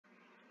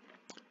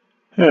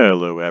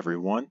Hello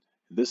everyone,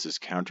 this is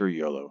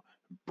CounterYolo,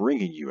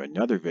 bringing you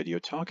another video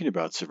talking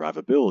about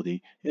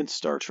survivability in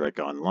Star Trek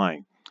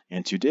Online.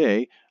 And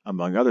today,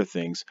 among other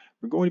things,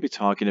 we're going to be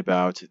talking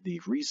about the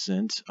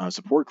recent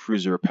support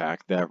cruiser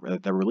pack that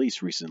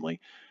released recently,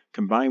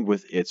 combined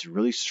with its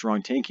really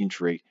strong tanking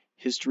trait,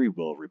 History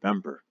Will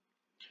Remember.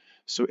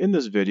 So in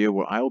this video,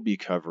 what I will be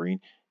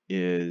covering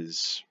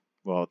is,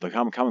 well, the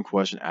common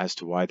question as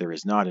to why there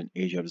is not an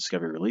Age of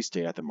Discovery release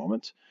date at the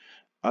moment,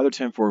 other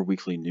 10-4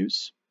 weekly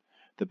news,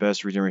 the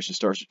best regeneration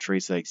starship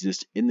traits that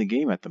exist in the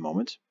game at the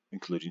moment,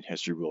 including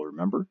History Will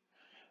Remember.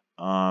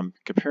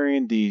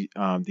 Comparing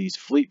these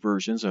fleet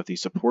versions of the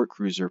support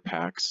cruiser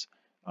packs,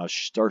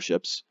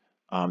 starships,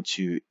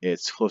 to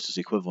its closest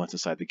equivalents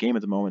inside the game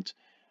at the moment.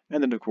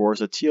 And then, of course,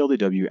 a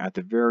TLDW at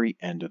the very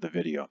end of the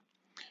video.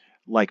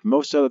 Like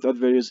most other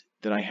videos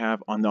that I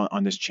have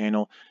on this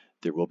channel,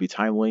 there will be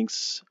time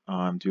links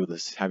to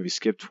have you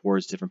skip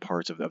towards different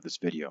parts of this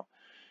video,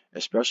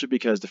 especially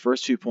because the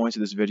first 2 points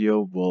of this video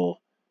will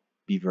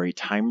be very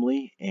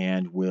timely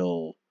and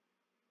will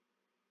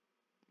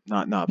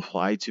not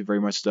apply to very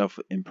much stuff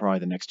in probably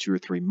the next 2 or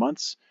 3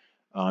 months.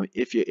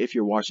 If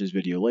you're watching this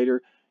video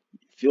later,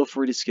 feel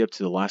free to skip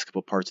to the last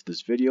couple parts of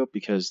this video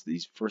because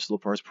these first little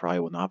parts probably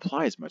will not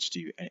apply as much to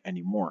you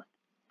anymore.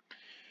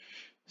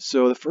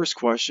 So the first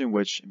question,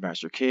 which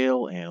Master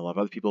Kale and a lot of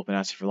other people have been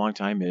asking for a long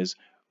time, is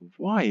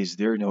why is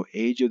there no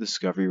Age of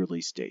Discovery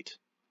release date?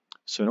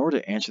 So in order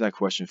to answer that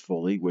question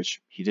fully,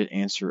 which he did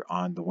answer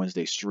on the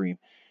Wednesday stream,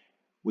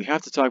 we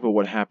have to talk about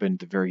what happened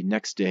the very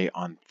next day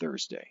on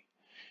Thursday.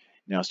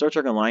 Now, Star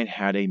Trek Online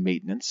had a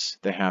maintenance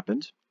that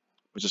happened,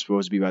 which is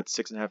supposed to be about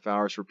 6.5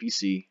 hours for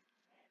PC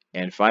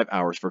and 5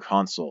 hours for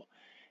console.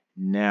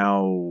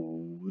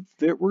 Now,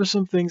 there were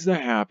some things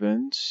that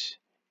happened,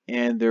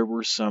 and there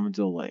were some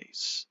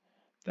delays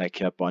that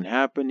kept on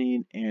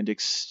happening and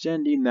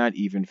extending that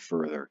even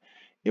further.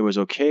 It was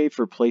okay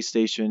for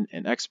PlayStation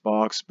and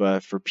Xbox,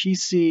 but for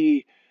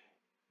PC,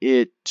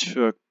 it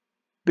took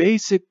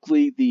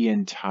basically the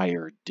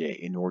entire day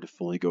in order to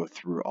fully go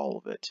through all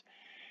of it.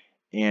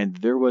 And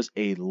there was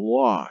a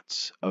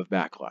lot of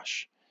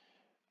backlash.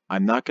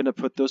 I'm not going to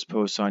put those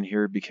posts on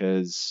here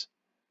because,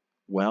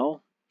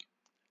 well,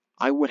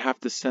 I would have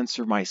to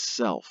censor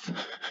myself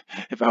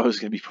if I was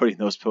going to be putting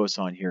those posts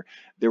on here.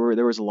 There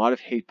was a lot of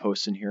hate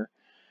posts in here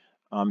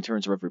in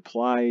terms of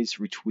replies,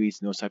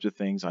 retweets, and those types of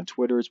things on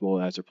Twitter as well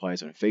as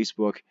replies on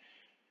Facebook.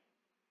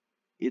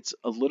 It's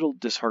a little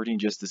disheartening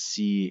just to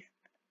see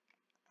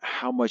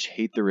how much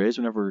hate there is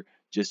whenever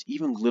just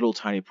even little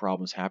tiny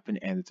problems happen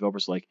and the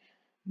developer's like,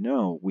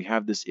 no, we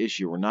have this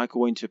issue. We're not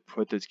going to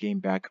put this game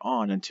back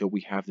on until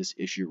we have this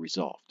issue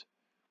resolved,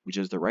 which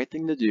is the right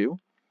thing to do.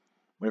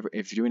 Whenever,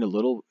 if you're doing a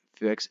little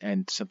fix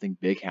and something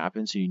big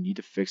happens and you need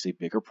to fix a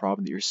bigger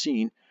problem that you're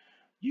seeing,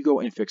 you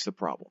go and fix the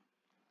problem.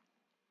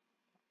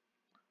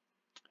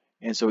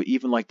 And so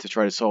even like to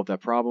try to solve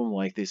that problem,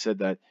 like they said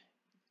that,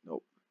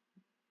 nope,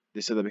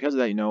 they said that because of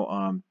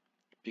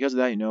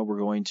that, we're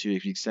going to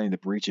be extending the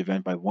breach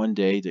event by 1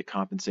 day to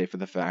compensate for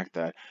the fact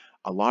that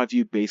a lot of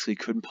you basically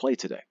couldn't play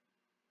today.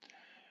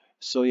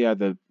 So yeah,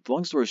 the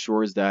long story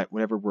short is that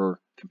whenever we're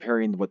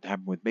comparing what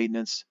happened with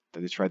maintenance, that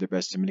they tried their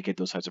best to mitigate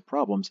those types of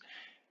problems,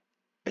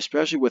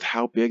 especially with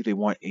how big they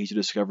want Age of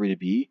Discovery to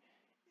be,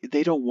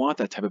 they don't want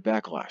that type of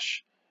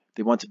backlash.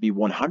 They want to be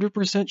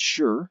 100%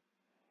 sure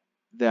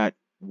that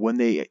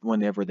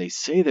whenever they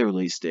say their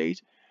release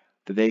date,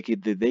 that they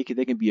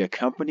can be a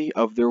company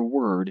of their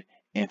word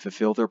and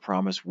fulfill their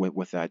promise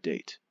with that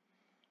date.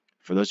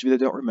 For those of you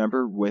that don't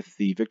remember, with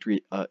the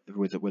Victory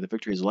with the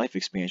Victory is Life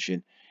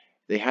expansion,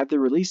 they had the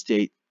release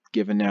date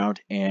given out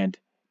and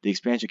the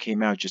expansion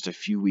came out just a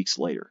few weeks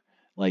later.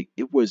 Like,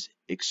 it was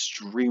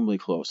extremely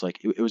close. Like,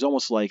 it was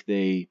almost like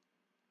they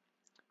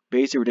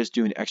basically were just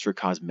doing extra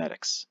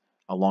cosmetics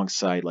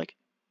alongside like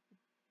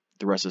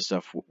the rest of the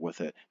stuff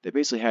with it. They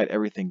basically had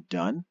everything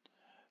done.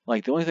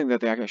 Like, the only thing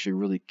that they actually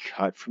really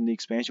cut from the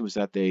expansion was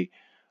that they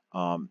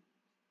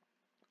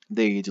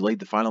delayed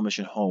the final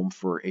mission home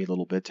for a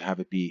little bit to have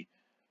it be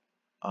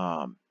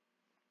to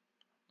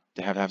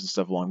have some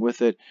stuff along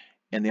with it,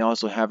 and they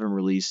also haven't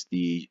released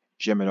the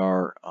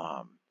Jem'Hadar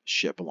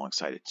ship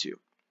alongside it too.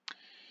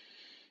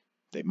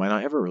 They might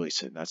not ever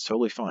release it, and that's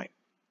totally fine.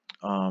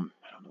 I don't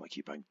know why I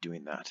keep on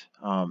doing that.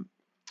 But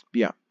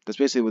yeah, that's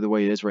basically the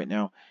way it is right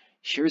now.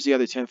 Here's the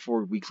other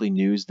 10-4 weekly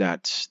news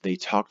that they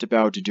talked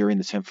about during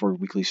the 10-4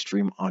 weekly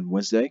stream on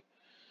Wednesday.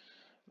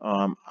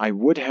 I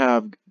would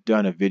have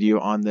done a video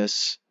on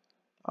this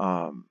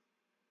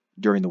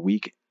during the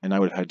week, and I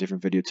would have had a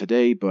different video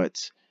today,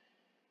 but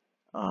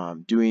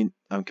comparing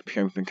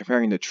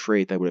the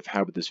trait that I would have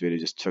had with this video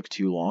just took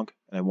too long,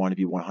 and I want to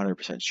be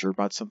 100% sure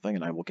about something,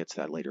 and I will get to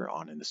that later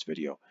on in this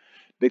video.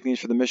 Big things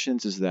for the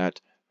missions is that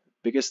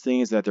biggest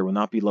thing is that there will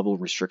not be level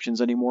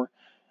restrictions anymore.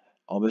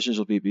 All missions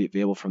will be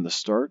available from the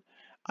start.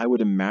 I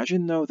would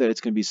imagine though that it's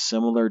going to be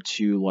similar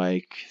to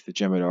like the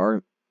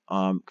Jem'Hadar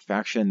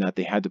faction, that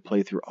they had to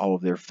play through all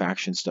of their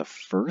faction stuff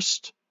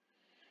first,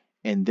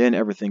 and then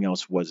everything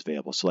else was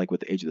available. So like with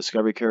the Age of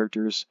Discovery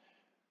characters,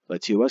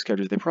 Like TOS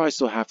characters, they probably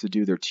still have to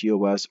do their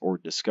TOS or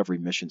Discovery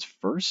missions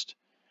first,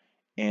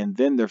 and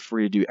then they're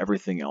free to do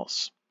everything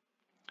else.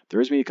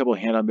 There is maybe a couple of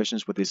handout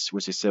missions which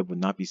they said would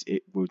not be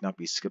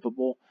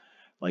skippable.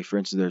 Like for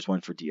instance, there's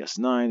one for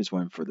DS9, there's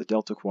one for the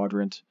Delta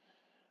Quadrant,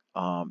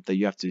 that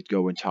you have to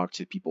go and talk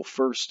to people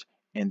first,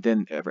 and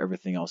then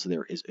everything else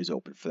there is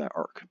open for that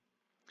arc.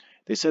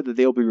 They said that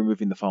they'll be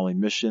removing the following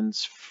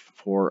missions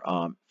for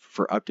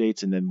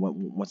updates, and then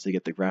once they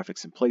get the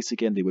graphics in place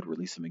again, they would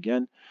release them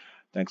again.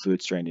 That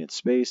includes Stranding in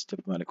Space,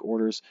 Diplomatic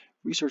Orders,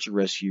 Research and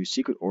Rescue,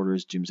 Secret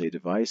Orders, Doomsday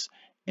Device,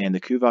 and the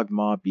Kuvag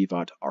Ma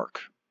Bivat arc.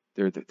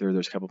 There's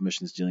a couple of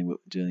missions dealing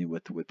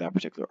with that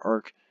particular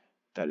arc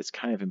that is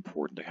kind of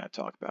important to kind of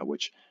talk about,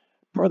 which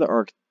part of the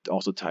arc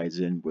also ties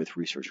in with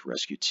Research and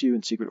Rescue 2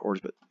 and Secret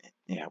Orders, but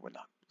yeah, we're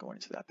not going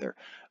into that there.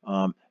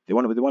 They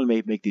want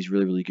to make these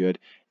really, really good.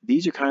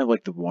 These are kind of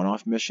like the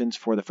one-off missions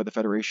for the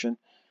Federation.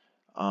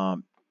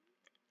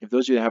 If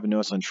those of you that haven't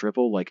noticed on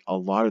Triple, like a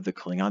lot of the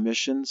Klingon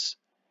missions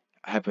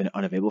have been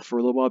unavailable for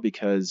a little while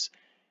because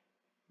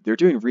they're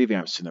doing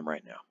revamps to them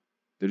right now.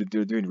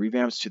 They're doing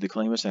revamps to the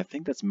Klingon missions. I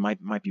think that's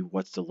might be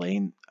what's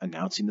delaying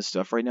announcing this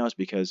stuff right now, is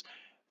because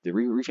they're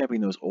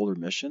revamping those older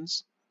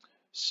missions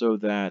so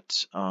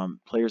that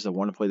players that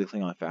want to play the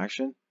Klingon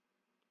faction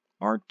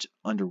aren't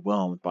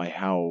underwhelmed by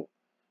how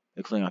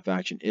the Klingon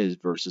faction is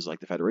versus like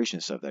the Federation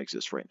stuff that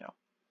exists right now.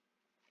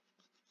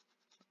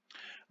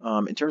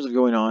 In terms of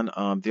going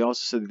on, they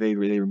also said that they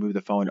removed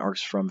the following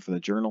arcs from the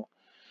journal.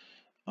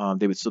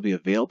 They would still be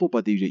available,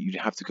 but you'd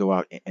have to go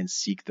out and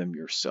seek them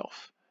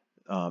yourself.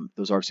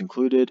 Those arcs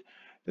included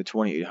the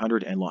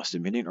 2800 and Lost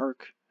Dominion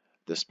arc,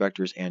 the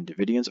Spectres and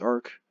Davidians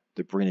arc,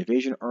 the Brain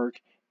Invasion arc,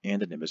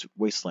 and the Nimbus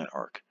Wasteland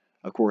arc.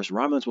 Of course,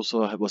 Romulans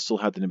will still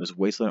have the Nimbus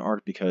Wasteland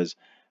arc because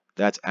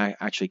that's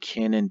actually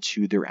canon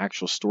to their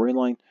actual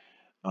storyline,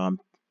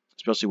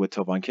 especially with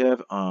Tovan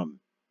Kev.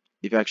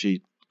 If you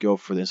actually go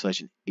for the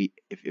installation 8,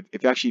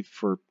 if actually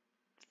for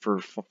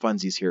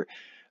funsies here,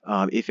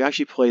 if you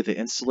actually play the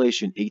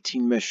installation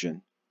 18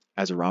 mission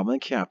as a Romulan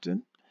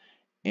captain,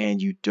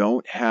 and you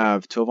don't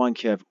have Tovan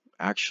Kev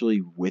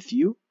actually with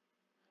you,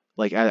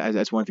 like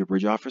as one of your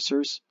bridge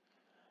officers,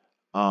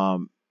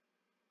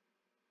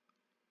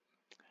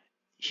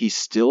 he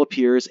still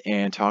appears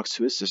and talks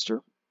to his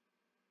sister,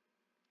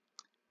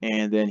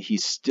 and then he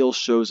still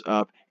shows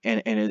up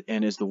and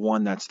is the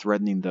one that's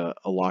threatening the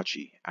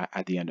Alachi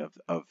at the end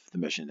of the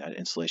mission at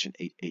installation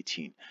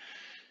 18.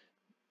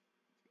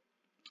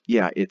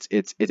 Yeah, it's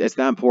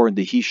that important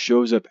that he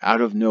shows up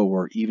out of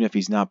nowhere, even if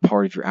he's not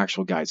part of your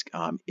actual guys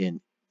in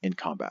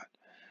combat.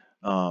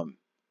 Kind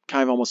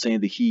of almost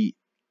saying that he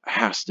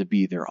has to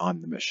be there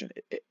on the mission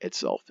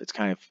itself.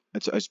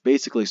 It's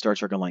basically Star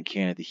Trek Online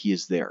canon that he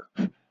is there,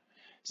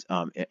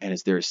 and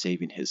is there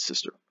saving his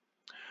sister.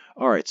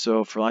 All right,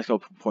 so for the last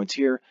couple points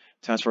here,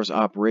 Task Force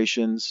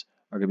operations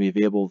are going to be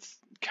available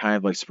kind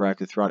of like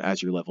sporadically throughout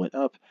as you're leveling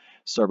up.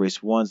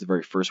 Starbase 1 is the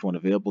very first one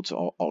available to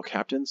all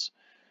captains.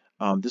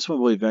 This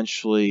one will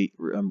eventually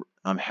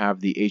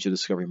have the Age of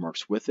Discovery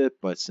marks with it,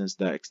 but since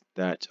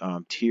that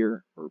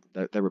tier or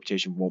that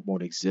reputation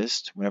won't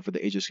exist whenever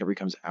the Age of Discovery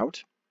comes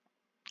out,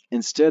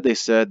 instead they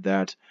said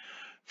that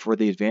for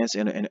the advanced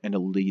and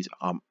elite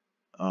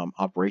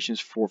operations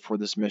for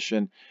this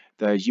mission,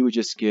 that you would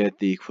just get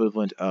the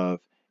equivalent of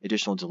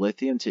additional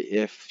dilithium to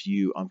if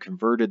you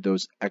converted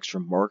those extra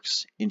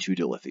marks into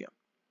dilithium.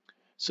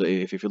 So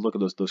if you look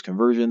at those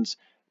conversions,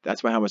 that's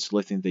about how much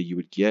dilithium that you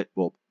would get.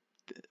 Well,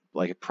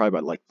 like probably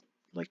about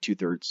like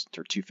 2/3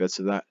 or 2/5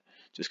 of that,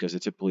 just because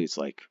typically it's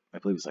like, I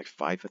believe it's like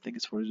 5, I think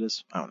it's what it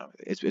is. I don't know.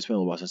 It's been a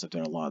little while since I've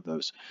done a lot of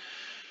those.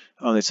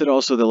 They said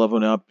also that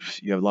leveling up,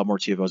 you have a lot more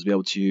TFOs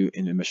available to you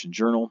in the mission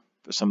journal.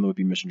 Some of them would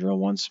be mission journal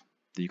ones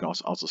that you can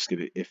also skip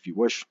it if you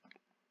wish.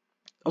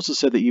 Also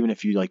said that even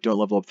if you don't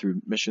level up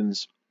through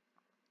missions,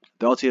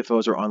 the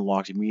LTFOs are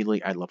unlocked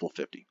immediately at level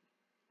 50.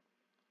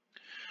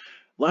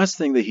 Last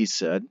thing that he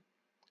said,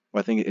 what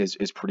I think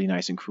is pretty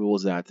nice and cool,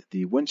 is that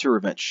the Winter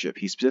Event ship,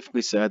 he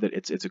specifically said that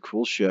it's a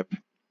cool ship.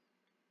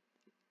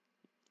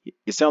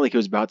 It sounded like he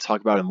was about to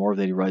talk about it more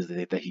than he realized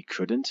that he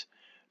couldn't,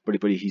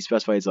 but he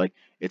specified, it's like,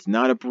 it's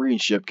not a Breen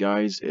ship,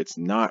 guys. It's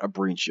not a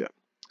Breen ship.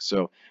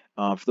 So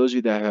for those of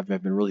you that have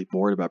been really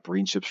bored about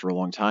Breen ships for a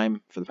long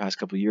time, for the past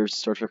couple of years,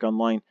 Star Trek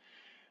Online,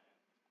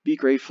 be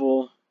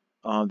grateful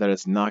that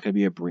it's not going to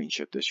be a Breen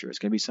ship this year. It's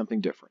going to be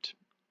something different.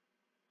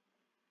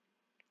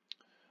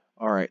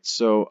 Alright,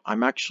 so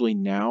I'm actually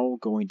now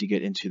going to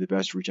get into the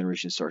best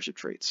regeneration starship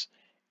traits.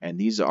 And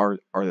these are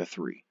the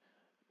 3.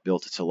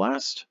 Built to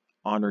Last,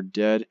 Honored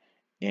Dead,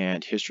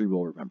 and History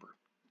Will Remember.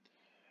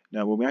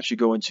 Now when we actually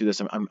go into this,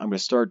 I'm going to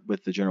start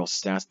with the general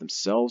stats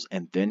themselves,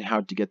 and then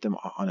how to get them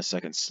on a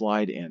second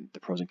slide, and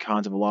the pros and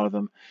cons of a lot of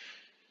them.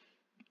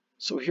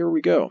 So here we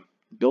go.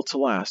 Built to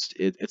Last,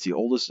 it's the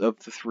oldest of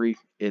the 3.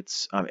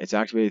 It's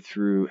activated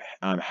through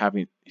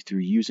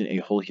using a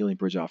Hull Healing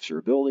Bridge Officer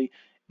ability.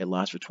 It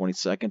lasts for 20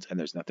 seconds, and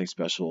there's nothing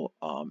special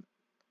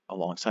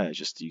alongside it.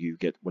 Just you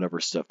get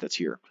whatever stuff that's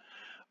here.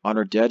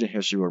 Honored Dead and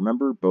History Will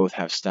Remember both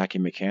have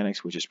stacking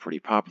mechanics, which is pretty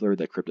popular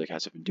that Cryptic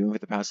has been doing for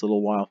the past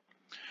little while.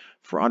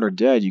 For Honor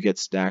Dead, you get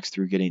stacks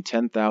through getting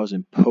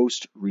 10,000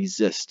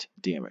 post-resist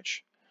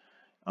damage.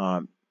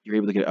 You're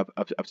able to get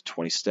up to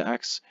 20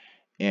 stacks,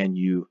 and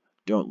you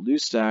don't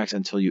lose stacks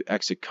until you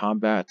exit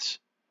combat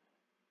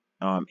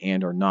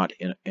and are not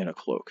in a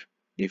cloak.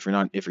 If you're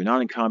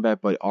not in combat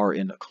but are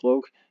in a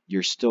cloak,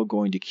 you're still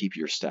going to keep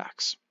your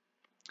stacks.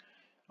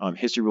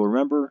 History will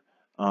remember.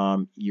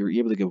 You're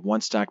able to get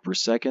 1 stack per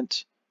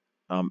second,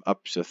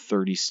 up to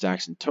 30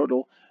 stacks in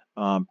total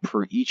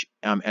per each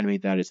enemy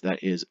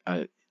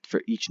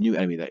for each new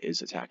enemy that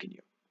is attacking you.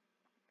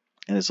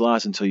 And this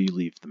lasts until you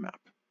leave the map.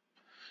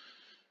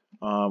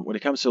 When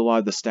it comes to a lot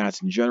of the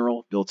stats in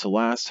general, Built to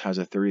Last has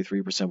a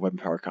 33% weapon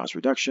power cost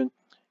reduction,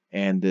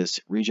 and this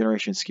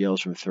regeneration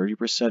scales from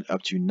 30%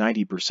 up to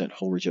 90%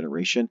 hull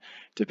regeneration,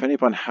 depending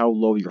upon how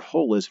low your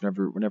hull is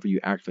whenever you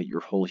activate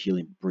your hull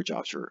healing bridge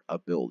officer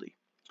ability.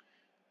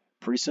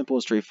 Pretty simple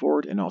and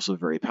straightforward, and also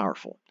very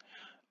powerful.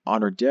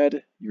 Honor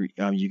Dead, you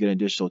get an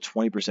additional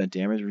 20%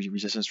 damage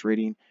resistance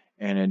rating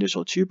and an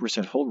additional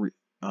 2% hull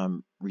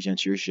regen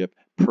to your ship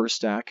per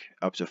stack,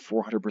 up to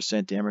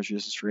 400% damage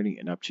resistance rating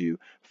and up to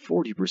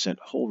 40%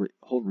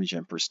 hull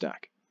regen per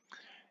stack.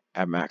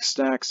 At max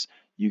stacks,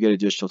 you get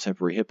additional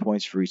temporary hit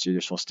points for each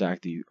additional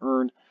stack that you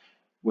earn,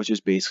 which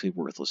is basically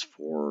worthless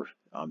for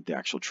the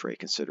actual trait,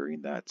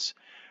 considering that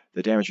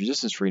the damage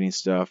resistance rating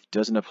stuff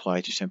doesn't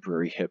apply to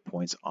temporary hit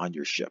points on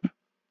your ship.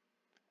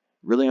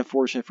 Really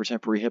unfortunate for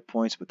temporary hit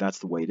points, but that's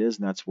the way it is,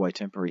 and that's why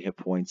temporary hit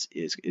points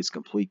is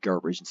complete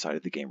garbage inside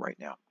of the game right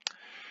now.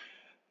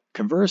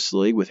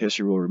 Conversely, with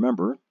History Will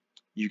Remember,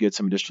 you get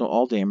some additional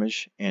all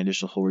damage and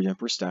additional hull regen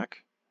per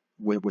stack,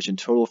 which in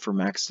total for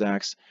max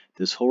stacks,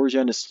 this hull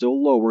regen is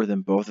still lower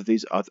than both of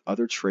these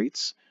other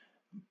traits,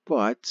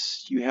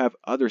 but you have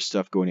other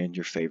stuff going in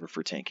your favor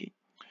for tanking.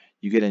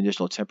 You get an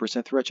additional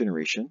 10% threat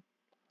generation,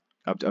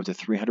 up to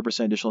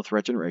 300% additional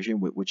threat generation,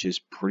 which is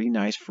pretty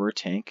nice for a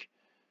tank.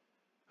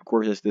 Of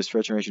course, this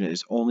threat generation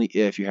is only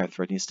if you have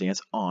threatening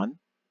stance on,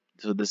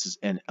 so this is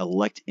an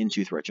elect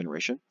into threat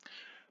generation.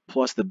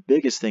 Plus, the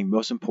biggest thing,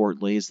 most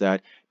importantly, is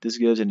that this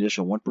gives an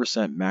additional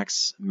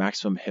 1%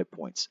 maximum hit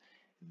points.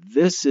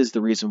 This is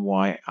the reason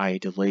why I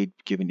delayed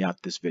giving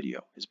out this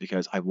video, is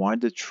because I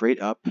wanted to trade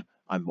up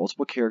on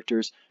multiple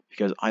characters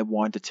because I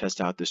wanted to test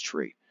out this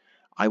trait.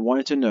 I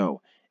wanted to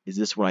know, is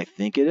this what I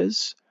think it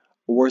is,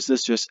 or is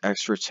this just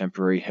extra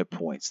temporary hit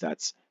points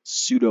that's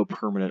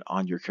pseudo-permanent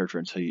on your character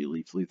until you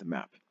leave the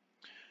map?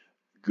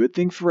 Good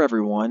thing for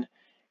everyone,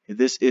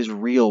 this is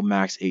real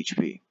max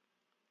HP.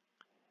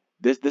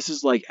 This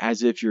is like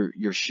as if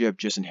your ship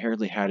just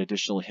inherently had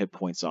additional hit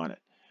points on it,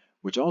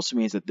 which also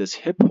means that this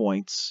hit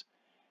points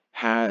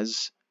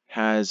has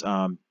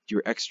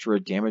your extra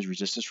damage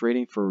resistance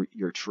rating for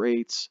your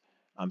traits,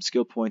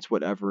 skill points,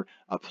 whatever,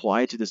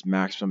 applied to this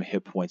maximum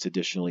hit points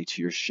additionally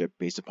to your ship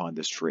based upon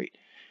this trait.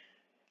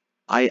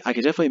 I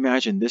can definitely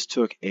imagine this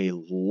took a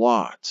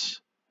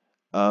lot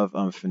of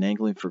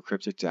finagling for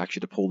Cryptic to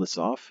actually pull this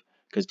off,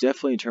 because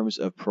definitely in terms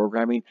of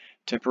programming,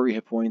 temporary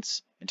hit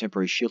points and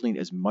temporary shielding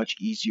is much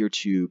easier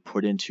to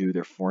put into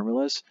their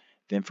formulas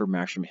than for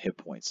maximum hit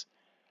points.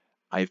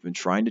 I've been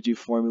trying to do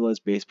formulas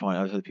based upon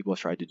other people have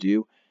tried to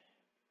do.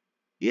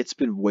 It's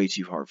been way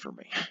too hard for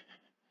me.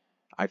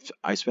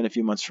 I spent a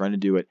few months trying to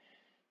do it.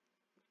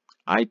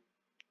 I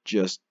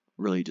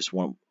really just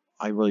want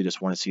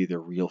to see the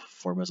real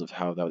formulas of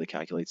how they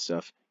calculate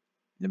stuff,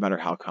 no matter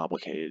how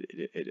complicated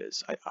it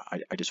is.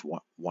 I just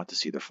want to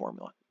see the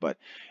formula. But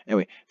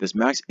anyway, this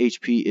max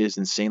HP is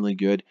insanely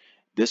good.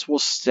 This will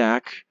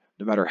stack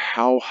no matter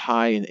how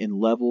high in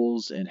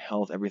levels and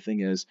health everything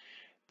is.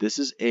 This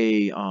is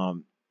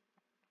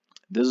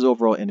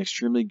overall an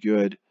extremely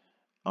good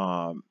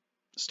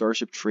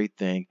starship trait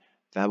thing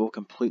that will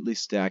completely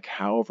stack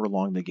however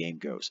long the game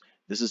goes.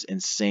 This is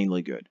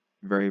insanely good.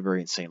 Very, very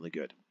insanely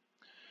good.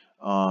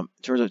 In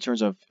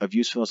terms of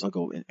usefulness, I'll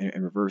go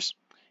in reverse.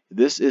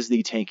 This is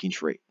the tanking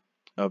trait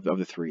of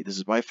the three. This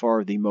is by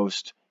far the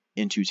most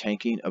into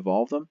tanking of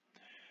all of them.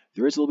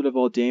 There is a little bit of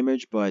all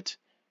damage, but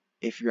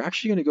if you're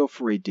actually going to go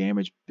for a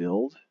damage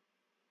build,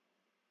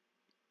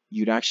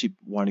 you'd actually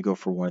want to go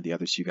for one of the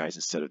other two guys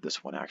instead of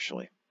this one,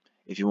 actually.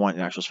 If you want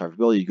an actual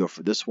survivability, you go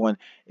for this one.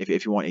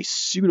 If you want a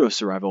pseudo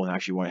survival and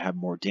actually want to have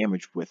more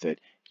damage with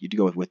it, you'd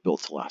go with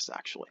Built to Last,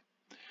 actually.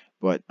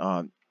 But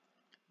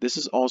this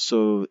is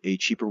also a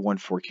cheaper one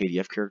for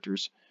KDF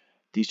characters.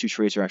 These two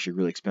traits are actually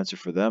really expensive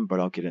for them, but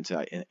I'll get into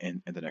that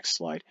in the next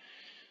slide.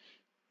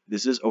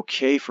 This is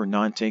okay for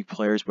non-tank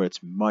players, but it's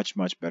much,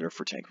 much better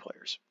for tank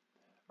players.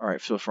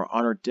 Alright, so for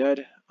Honor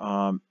Dead,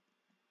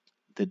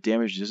 the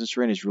damage resistance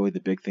rating is really the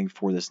big thing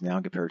for this now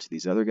compared to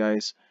these other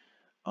guys.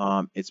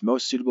 It's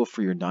most suitable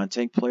for your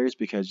non-tank players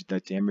because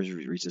that damage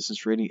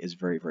resistance rating is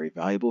very, very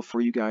valuable for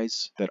you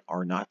guys that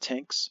are not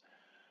tanks.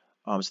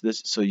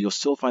 So you'll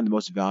still find the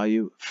most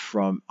value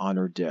from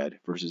Honor Dead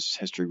versus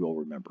History Will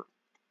Remember.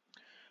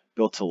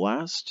 Built to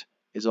Last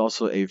is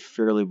also a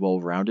fairly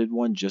well-rounded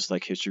one, just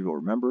like History Will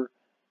Remember,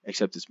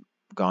 except it's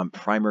gone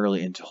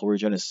primarily into hull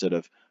regen instead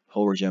of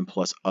hull regen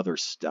plus other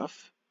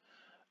stuff.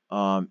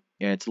 And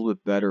it's a little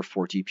bit better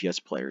for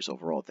DPS players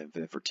overall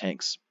than for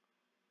tanks.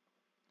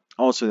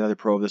 Also, the other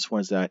pro of this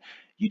one is that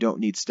you don't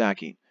need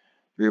stacking.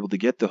 You're able to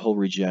get the whole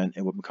regen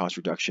and weapon cost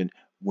reduction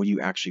when you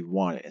actually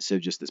want it, instead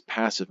of just this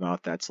passive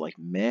amount that's like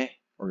meh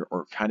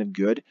or kind of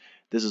good.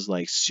 This is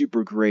like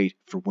super great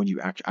for when you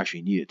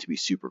actually need it to be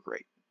super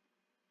great.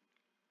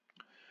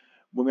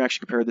 When we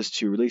actually compare this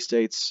to release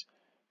dates,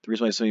 the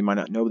reason why some of you might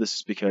not know this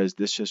is because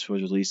this just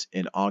was released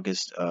in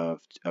August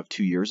of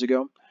 2 years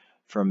ago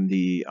from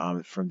the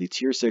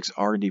Tier 6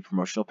 R&D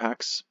promotional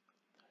packs.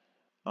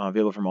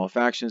 Available from all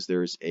factions.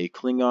 There's a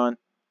Klingon,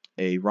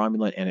 a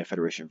Romulan, and a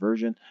Federation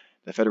version.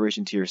 The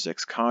Federation Tier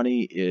 6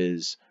 Connie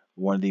is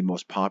one of the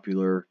most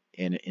popular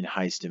and in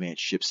highest demand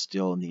ships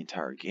still in the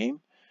entire game.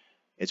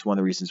 It's one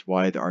of the reasons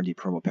why the R&D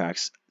promo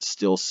packs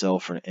still sell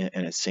for an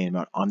insane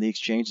amount on the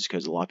exchange, is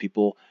because a lot of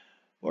people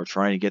are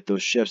trying to get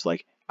those ships,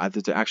 like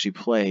either to actually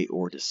play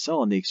or to sell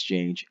on the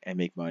exchange and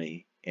make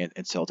money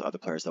and sell to other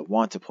players that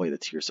want to play the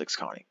Tier 6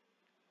 Connie.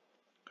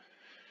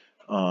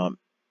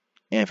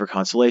 And for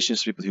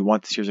constellations, people who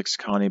want the Tier 6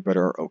 Connie but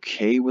are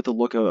okay with the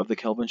look of the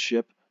Kelvin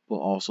ship will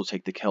also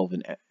take the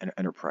Kelvin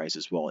Enterprise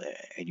as well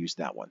and use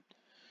that one.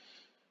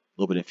 A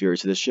little bit inferior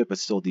to this ship, but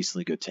still a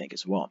decently good tank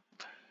as well.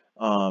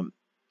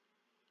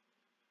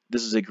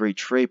 This is a great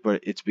trait,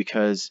 but it's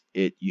because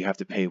you have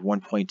to pay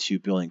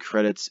 1.2 billion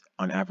credits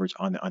on average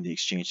on the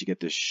exchange to get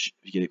this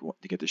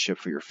ship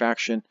for your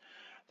faction.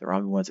 The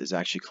Romulan ones is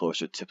actually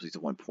closer typically to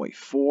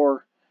 1.4.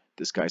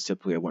 This guy's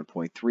typically at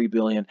 1.3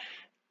 billion.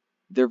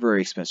 They're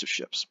very expensive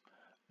ships.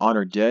 On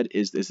or Dead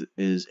is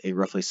a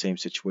roughly same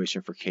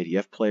situation for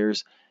KDF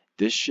players.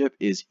 This ship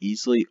is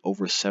easily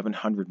over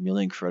 700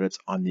 million credits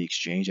on the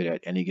exchange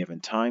at any given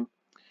time.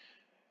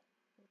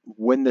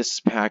 When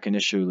this pack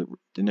initially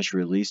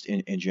released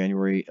in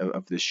January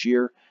of this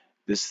year,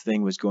 this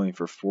thing was going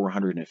for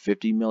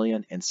 450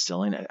 million and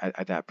selling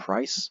at that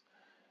price.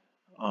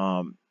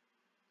 And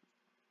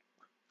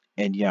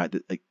yeah,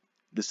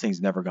 this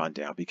thing's never gone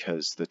down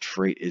because the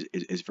trait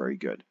is very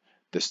good.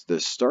 The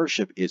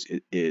starship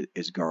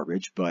is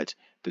garbage, but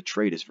the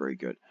trait is very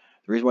good.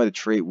 The reason why the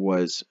trait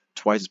was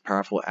twice as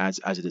powerful as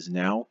it is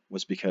now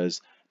was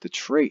because the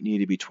trait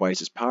needed to be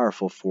twice as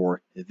powerful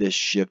for this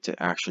ship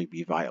to actually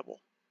be viable.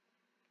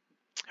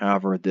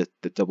 However, the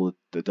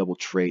double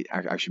trait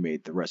actually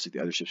made the rest of the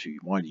other ships who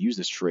wanted to use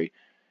this trait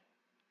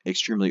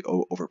extremely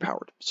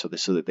overpowered. So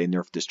that they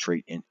nerfed this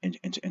trait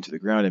into the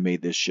ground and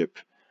made this ship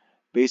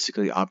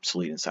basically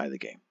obsolete inside the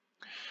game.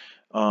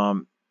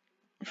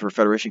 For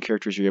Federation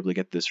characters, you're able to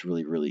get this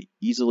really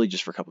easily,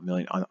 just for a couple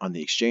million on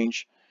the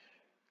exchange.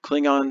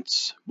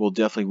 Klingons will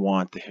definitely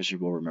want the History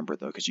Will Remember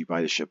though, because you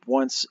buy the ship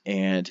once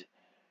and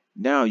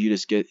now you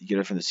just get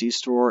it from the C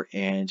store,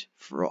 and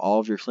for all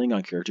of your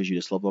Klingon characters, you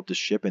just level up the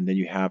ship, and then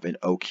you have an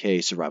okay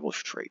survival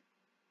trait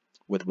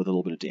with a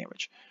little bit of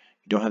damage.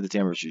 You don't have the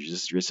damage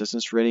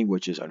resistance rating,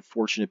 which is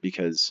unfortunate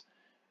because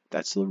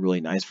that's still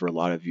really nice for a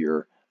lot of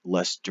your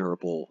less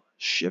durable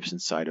ships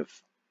inside of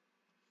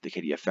the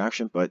KDF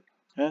faction, but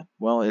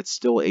well, it's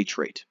still a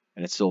trait,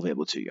 and it's still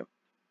available to you.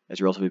 It's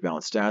relatively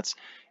balanced stats.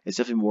 It's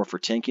definitely more for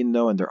tanking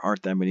though, and there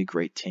aren't that many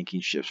great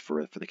tanking ships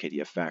for the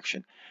KDF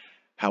faction.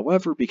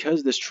 However,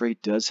 because this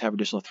trait does have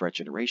additional threat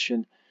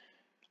generation,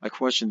 a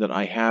question that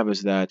I have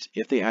is that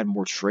if they add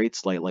more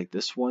traits like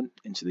this one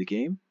into the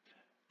game,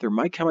 there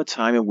might come a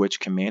time in which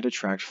command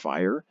attract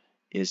fire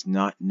is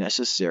not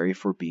necessary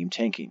for beam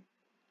tanking.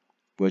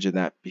 Which if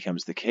that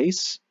becomes the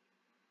case,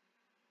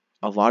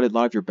 a lot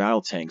of your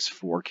battle tanks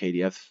for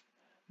KDF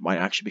might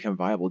actually become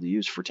viable to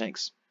use for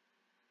tanks,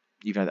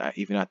 even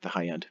at the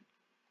high end.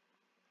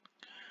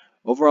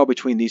 Overall,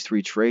 between these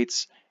three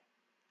traits,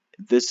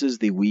 this is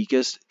the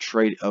weakest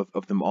trait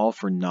of them all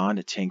for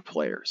non-tank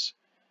players.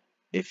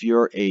 If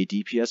you're a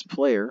DPS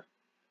player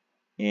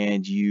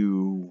and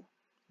you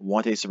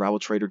want a survival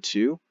trait or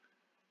two,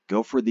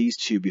 go for these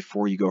two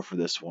before you go for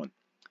this one.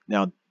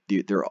 Now,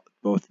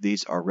 both of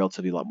these are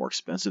relatively a lot more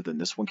expensive than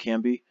this one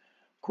can be.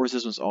 Of course,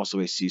 this one's also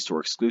a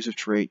C-store exclusive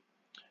trait.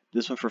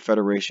 This one for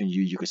Federation,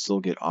 you can still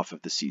get off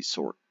of the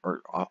C-store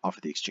or off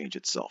of the exchange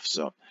itself.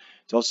 So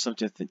it's also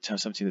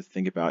something to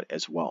think about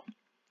as well.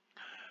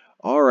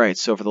 Alright,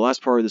 so for the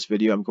last part of this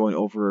video, I'm going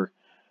over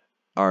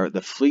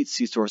the fleet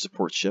C-store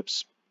support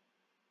ships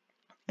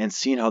and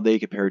seeing how they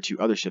compare to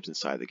other ships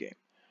inside the game.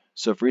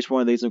 So for each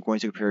one of these, I'm going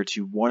to compare it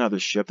to one other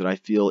ship that I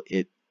feel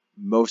it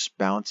most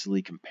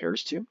balancedly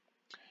compares to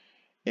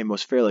and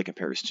most fairly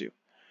compares to.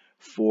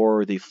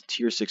 For the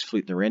Tier 6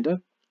 Fleet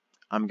Nerandra,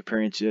 I'm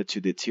comparing it to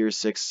the Tier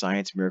 6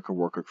 Science Miracle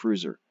Worker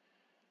Cruiser.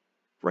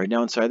 Right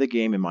now inside the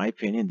game, in my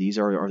opinion, these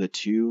are the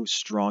two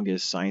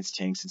strongest science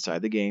tanks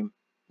inside the game.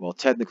 Well,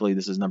 technically,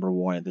 this is number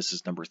 1 and this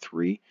is number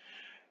 3.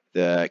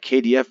 The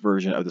KDF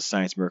version of the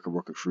Science Miracle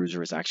Worker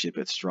Cruiser is actually a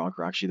bit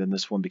stronger than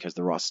this one because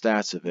the raw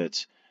stats of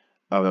it,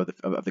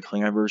 of the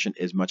Klingon version,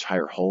 is much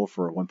higher hull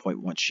for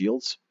 1.1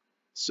 shields.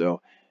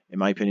 So, in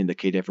my opinion, the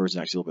KDF version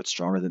is actually a little bit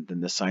stronger than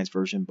the Science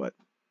version, but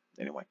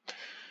anyway.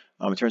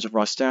 In terms of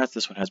raw stats,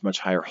 this one has much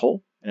higher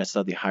hull, and it's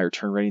slightly higher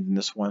turn rating than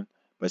this one,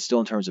 but still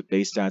in terms of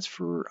base stats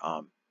for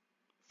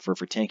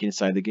tanking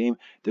inside the game,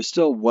 they're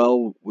still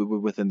well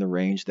within the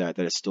range that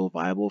is still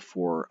viable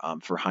for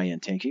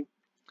high-end tanking.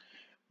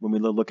 When we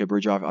look at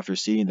bridge officer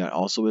C, that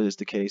also is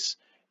the case.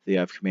 They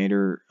have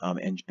commander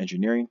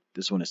engineering.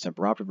 This one is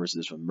temper operative versus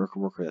this one merc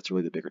worker. That's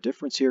really the bigger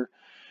difference here.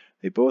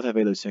 They both have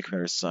a lieutenant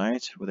commander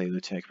science with a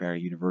lieutenant commander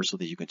universal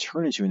that you can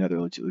turn into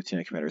another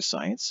lieutenant commander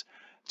science.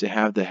 To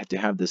have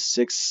the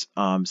 6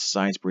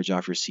 science bridge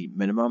officer seat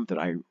minimum that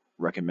I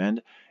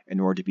recommend in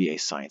order to be a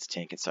science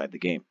tank inside the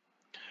game.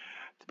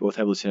 They both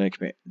have lieutenant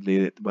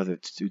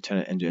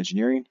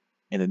engineering,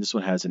 and then this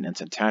one has an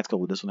ensign tactical,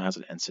 but this one has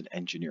an ensign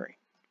engineering.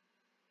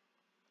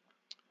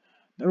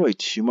 Not really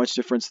too much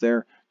difference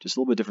there, just a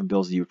little bit different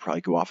builds that you would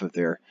probably go off of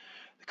there.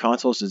 The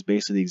consoles is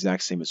basically the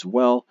exact same as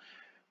well,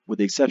 with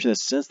the exception that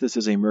since this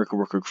is a Miracle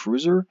Worker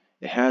cruiser,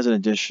 it has an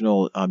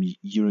additional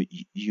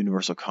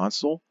universal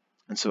console.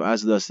 And so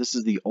as thus, this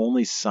is the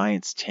only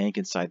science tank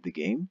inside the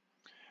game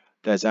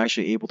that is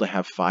actually able to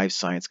have 5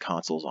 science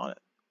consoles on it.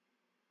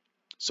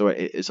 So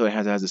it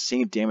has the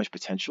same damage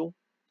potential,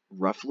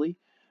 roughly,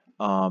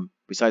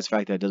 besides the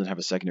fact that it doesn't have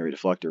a secondary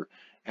deflector.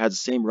 It has the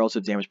same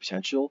relative damage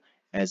potential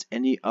as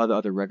any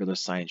other regular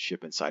science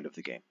ship inside of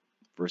the game,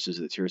 versus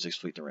the Tier 6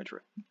 fleet Nerandra.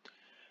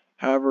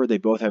 However, they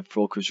both have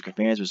full cruiser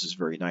commands, which is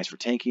very nice for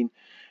tanking.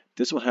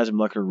 This one has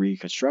molecular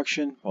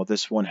reconstruction, while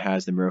this one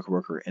has the Miracle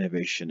Worker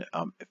innovation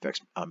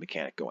effects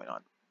mechanic going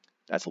on.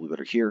 That's a little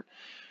better here.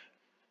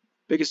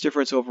 Biggest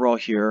difference overall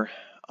here,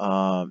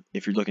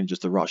 if you're looking at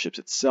just the raw ships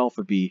itself,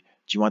 would be,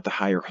 do you want the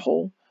higher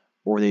hull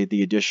or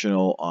the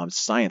additional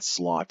science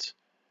slot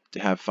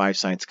to have 5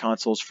 science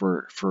consoles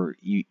for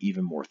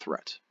even more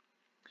threat?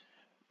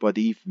 But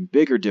the even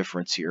bigger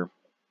difference here,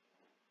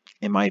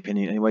 in my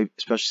opinion anyway,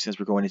 especially since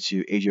we're going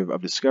into Age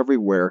of Discovery,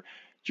 where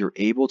you're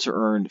able to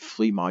earn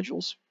fleet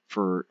modules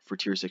for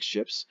Tier 6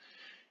 ships,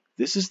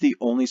 this is the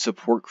only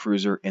support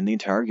cruiser in the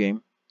entire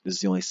game. This is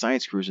the only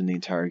science cruiser in the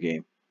entire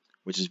game,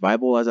 which is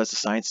viable as a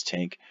science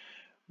tank,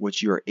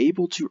 which you are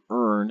able to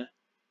earn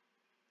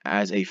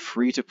as a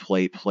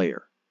free-to-play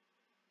player.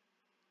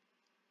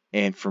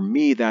 And for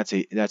me, that's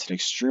an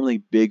extremely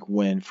big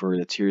win for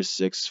the Tier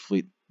 6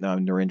 fleet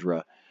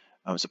Nerandra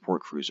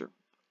support cruiser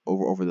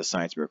over the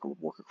Science Miracle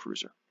Worker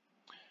cruiser.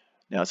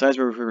 Now, Science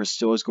Miracle Worker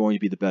still is going to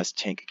be the best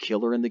tank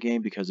killer in the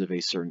game because of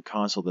a certain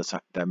console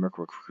that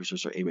Miracle Worker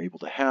cruisers are able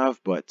to have,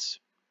 but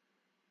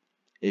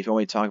if you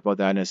want me to talk about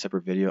that in a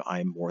separate video,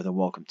 I'm more than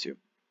welcome to.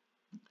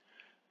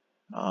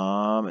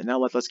 And now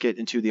let's get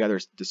into the other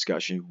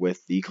discussion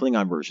with the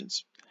Klingon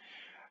versions.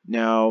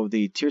 Now,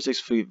 the Tier 6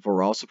 fleet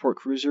Vor'ral support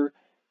cruiser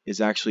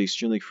is actually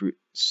extremely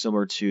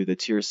similar to the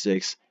Tier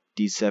 6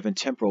 D7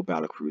 temporal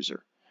battle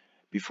cruiser.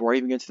 Before I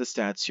even get into the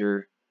stats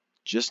here,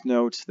 just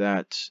note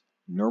that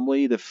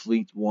normally the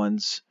fleet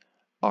ones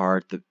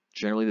are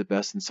generally the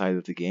best inside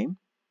of the game.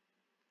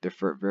 They're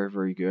very,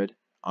 very good,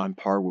 on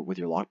par with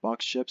your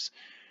lockbox ships,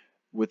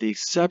 with the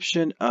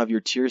exception of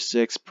your Tier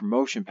 6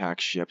 promotion pack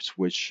ships,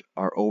 which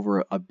are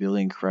over 1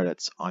 billion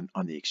credits on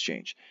the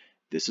exchange.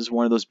 This is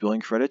one of those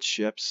billion credit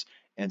ships,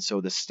 and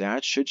so the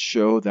stats should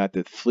show that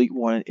the fleet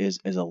one is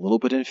a little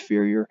bit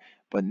inferior,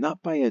 but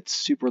not by a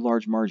super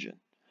large margin.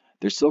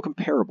 They're still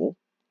comparable,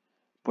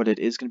 but it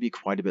is going to be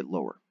quite a bit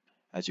lower.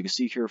 As you can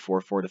see here,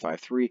 4.4 to 5.3,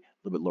 a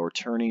little bit lower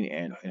turning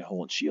and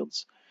hull and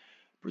shields.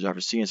 Bridge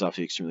Officer C is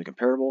obviously extremely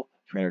comparable.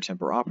 Commander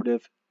Temper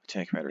Operative,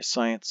 Lieutenant Commander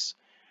Science,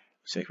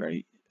 Lieutenant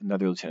Commander,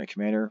 another Lieutenant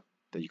Commander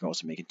that you can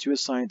also make into a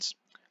Science,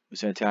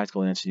 Lieutenant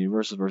Tactical and Ensign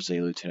Universal versus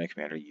a Lieutenant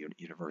Commander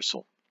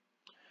Universal.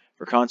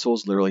 For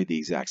consoles, literally the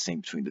exact same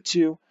between the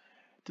two.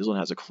 This one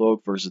has a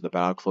cloak versus the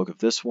battle cloak of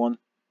this one.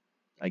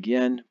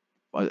 Again,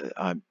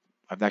 I've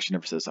actually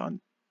never said this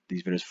on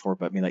these videos before,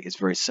 but I mean, like, it's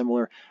very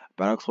similar.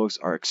 Battle cloaks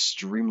are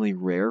extremely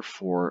rare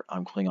for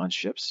Klingon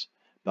ships.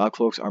 Battle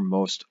cloaks are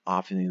most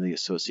oftenly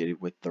associated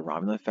with the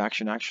Romulan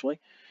faction, actually.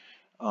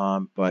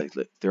 But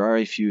there are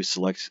a few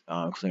select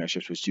Klingon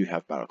ships which do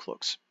have battle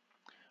cloaks.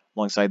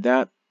 Alongside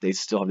that, they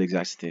still have the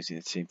exact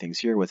same things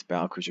here with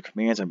battle cruiser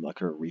commands and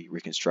molecular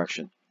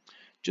reconstruction.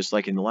 Just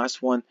like in the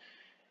last one,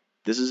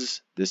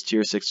 this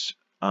Tier 6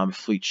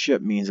 fleet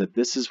ship means that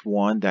this is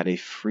one that a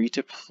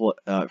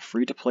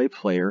free-to-play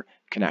player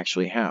can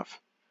actually have.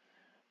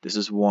 This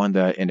is one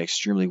that an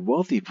extremely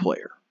wealthy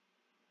player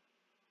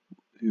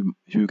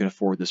who can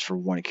afford this for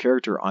one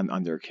character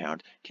on their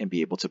account can be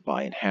able to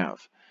buy and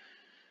have.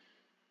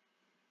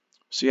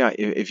 So yeah,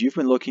 if you've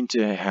been looking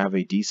to have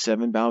a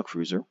D7 battle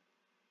cruiser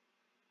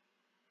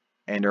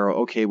and are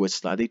okay with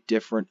slightly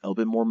different, a little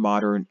bit more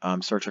modern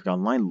Star Trek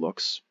Online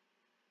looks,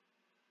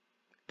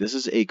 this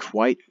is a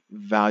quite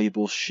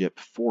valuable ship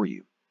for you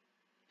in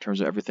terms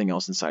of everything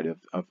else inside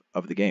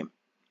of the game.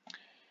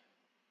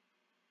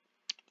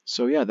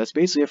 So yeah, that's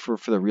basically it for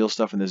the real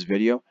stuff in this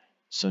video.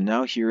 So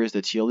now here is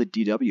the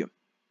TLDW.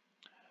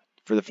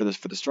 For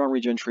the strong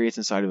regen traits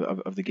inside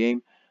of the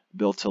game,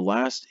 built to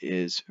last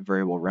is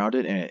very well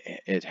rounded, and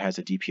it has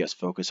a DPS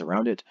focus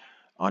around it.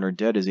 Honored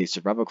Dead is a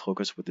survival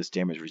focus with this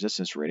damage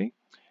resistance rating,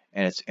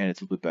 and it's a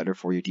little bit better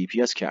for your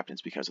DPS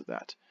captains because of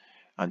that.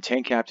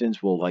 Tank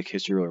captains will, like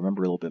history, will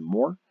remember a little bit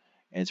more,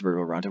 and it's very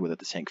well rounded with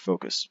the tank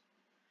focus.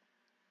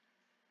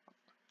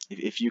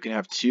 If you can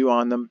have 2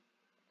 on them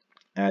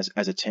as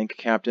a tank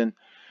captain,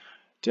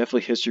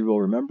 definitely history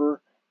will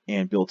remember,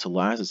 and build to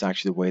last is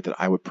actually the way that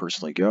I would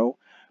personally go.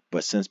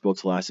 But since build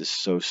to last is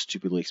so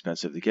stupidly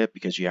expensive to get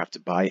because you have to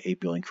buy a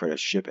billion credit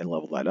ship and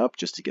level that up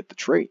just to get the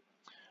trait,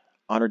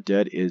 Honored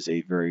Dead is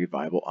a very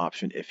viable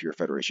option if you're a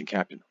Federation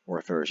captain or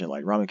a Federation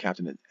Light Ramen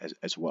captain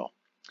as well.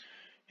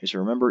 So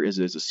remember, is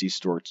a C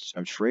store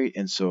trait,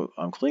 and so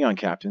Klingon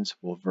captains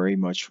will very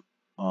much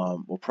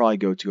will probably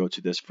go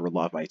to this for a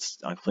lot of my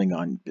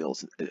Klingon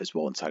builds as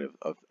well inside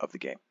of the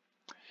game.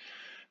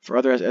 For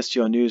other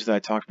STL news that I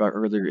talked about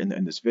earlier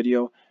in this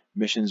video,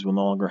 missions will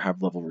no longer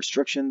have level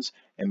restrictions,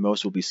 and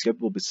most will be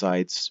skippable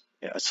besides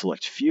a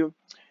select few.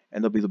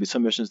 And there'll be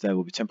some missions that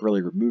will be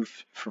temporarily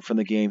removed from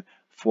the game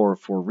for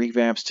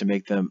revamps to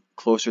make them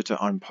closer to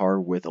on par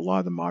with a lot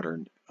of the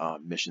modern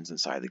missions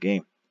inside the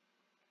game.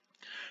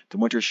 The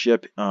winter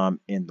ship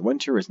in the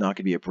winter is not going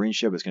to be a Marine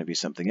ship, it's going to be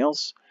something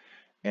else.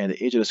 And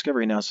the Age of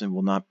Discovery announcement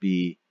will not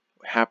be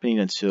happening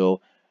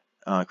until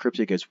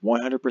Cryptic is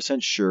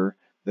 100% sure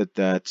that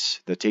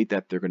the date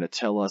that they're going to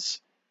tell us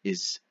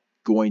is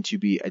going to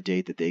be a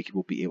date that they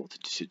will be able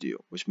to do,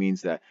 which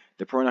means that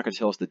they're probably not going to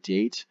tell us the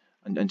date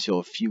until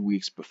a few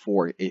weeks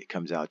before it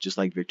comes out, just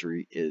like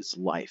Victory is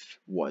Life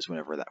was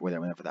whenever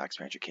that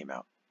expansion came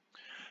out.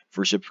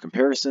 For ship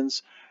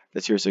comparisons,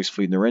 the Tier 6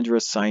 fleet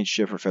Nerandra science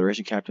ship for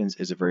Federation captains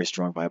is a very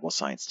strong, viable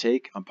science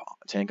tank on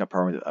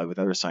par with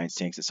other science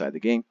tanks inside the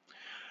game.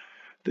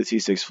 The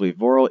T6 fleet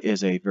Vor'ral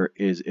is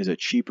a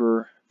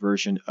cheaper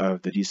version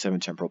of the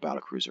D7 temporal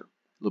battlecruiser.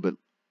 A little bit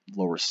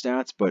lower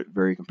stats, but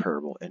very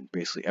comparable in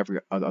basically every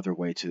other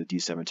way to the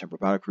D7 temporal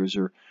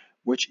battlecruiser,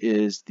 which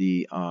is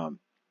the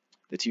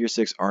Tier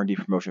 6 R&D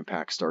promotion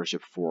pack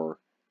starship for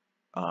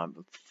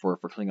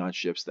Klingon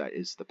ships. That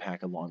is the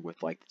pack along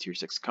with like the Tier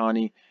 6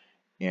 Connie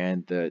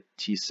and the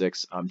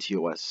T6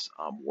 TOS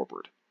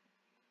Warbird.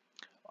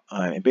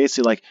 And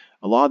basically, like,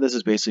 a lot of this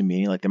is basically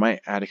meaning like they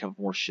might add a couple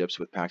more ships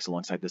with packs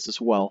alongside this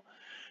as well.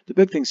 The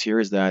big things here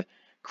is that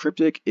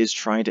Cryptic is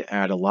trying to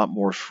add a lot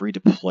more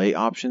free-to-play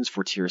options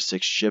for Tier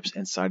 6 ships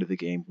inside of the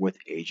game with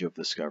Age of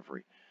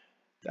Discovery.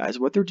 That is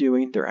what they're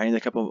doing. They're adding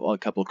a couple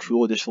of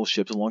cool additional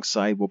ships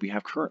alongside what we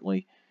have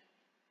currently.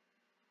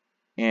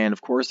 And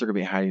of course, they're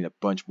going to be adding a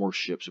bunch more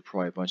ships, or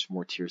probably a bunch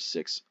more Tier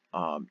 6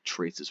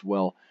 traits as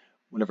well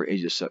whenever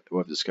Age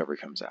of Discovery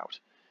comes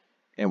out.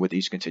 And with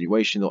each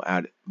continuation, they'll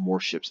add more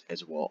ships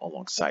as well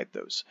alongside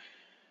those.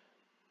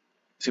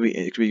 It's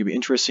going to be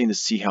interesting to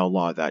see how a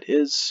lot of that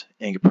is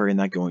and comparing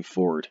that going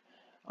forward.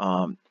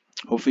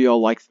 Hopefully you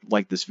all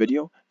like this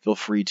video. Feel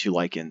free to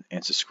like and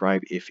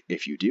subscribe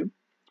if you do.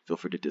 Feel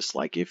free to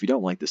dislike if you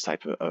don't like this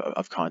type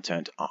of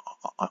content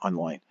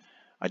online.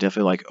 I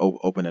definitely like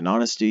open and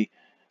honesty,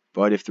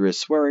 but if there is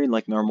swearing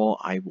like normal,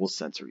 I will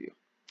censor you.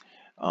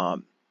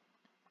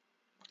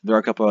 There are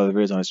a couple other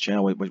videos on this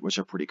channel which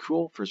are pretty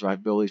cool for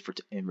survivability,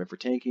 for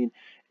tanking,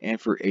 and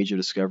for Age of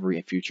Discovery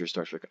and future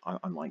Star Trek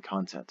online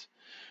content.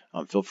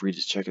 Feel free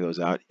to check those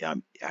out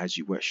as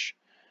you wish.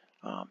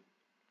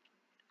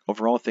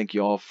 Overall, thank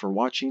you all for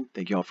watching,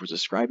 thank you all for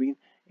subscribing,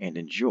 and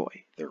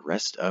enjoy the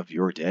rest of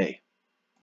your day.